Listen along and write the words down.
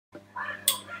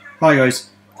Hi guys,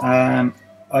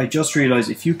 I just realized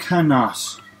if you cannot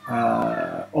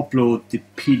upload the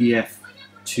PDF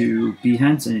to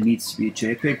Behance and it needs to be a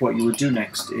JPEG, what you would do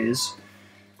next is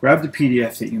grab the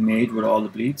PDF that you made with all the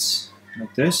bleeds,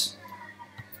 like this,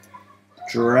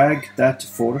 drag that to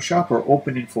Photoshop or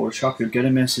open in Photoshop. You'll get a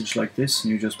message like this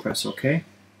and you just press OK.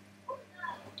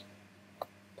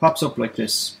 Pops up like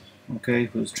this, okay,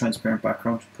 with a transparent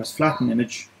background. Press flatten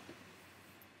image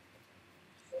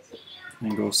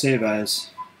and go save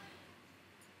as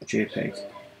JPEG.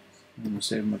 I'm going to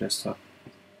save my desktop.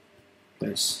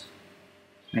 This.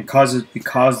 And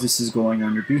because this is going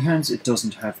under Behance, it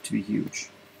doesn't have to be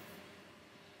huge.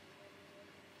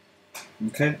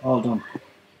 Okay, all done.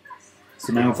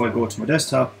 So now if I go to my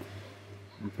desktop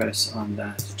and press on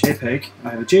that JPEG, I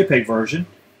have a JPEG version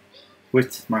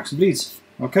with marks and bleeds.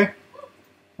 Okay,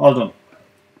 all done.